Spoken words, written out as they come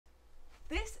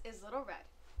This is Little Red.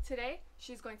 Today,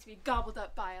 she's going to be gobbled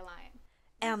up by a lion.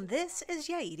 And this is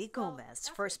Yairi Gomez,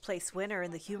 first place winner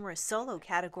in the humorous solo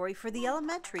category for the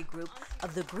elementary group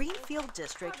of the Greenfield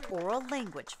District Oral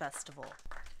Language Festival.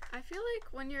 I feel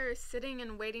like when you're sitting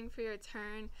and waiting for your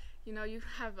turn, you know, you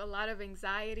have a lot of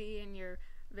anxiety and you're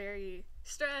very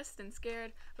stressed and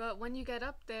scared. But when you get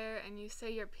up there and you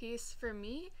say your piece, for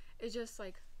me, it just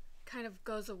like kind of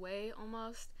goes away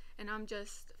almost. And I'm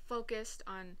just focused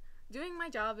on doing my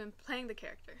job and playing the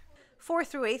character. 4th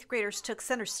through 8th graders took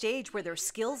center stage where their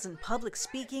skills in public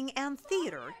speaking and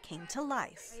theater came to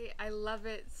life. I love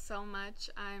it so much.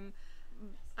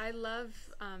 I love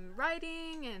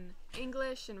writing and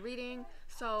English and reading,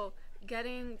 so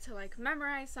getting to like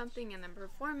memorize something and then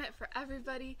perform it for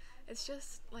everybody, it's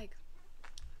just like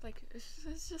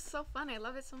it's just so fun. I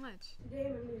love it so much. Today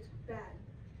my mood's bad.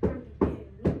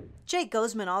 Jay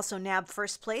Gozman also nabbed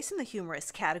first place in the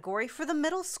humorous category for the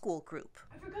middle school group.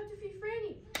 I forgot to feed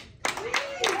Franny.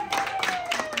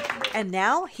 And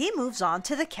now he moves on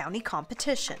to the county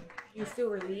competition. You feel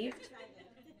relieved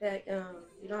that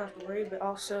you don't have to worry, but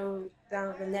also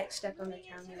that the next step on the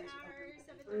county is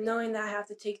over. Knowing that I have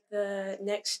to take the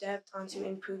next step onto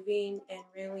improving and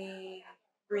really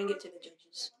bring it to the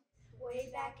judges.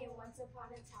 Way back in Once Upon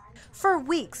a Time. For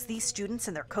weeks, these students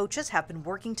and their coaches have been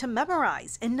working to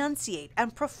memorize, enunciate,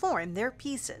 and perform their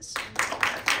pieces.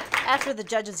 After the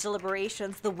judges'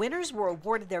 deliberations, the winners were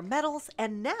awarded their medals,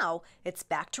 and now it's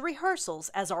back to rehearsals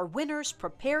as our winners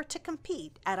prepare to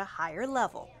compete at a higher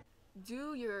level.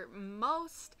 Do your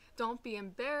most. Don't be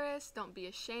embarrassed. Don't be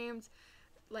ashamed.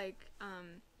 Like,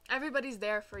 everybody's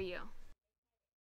there for you.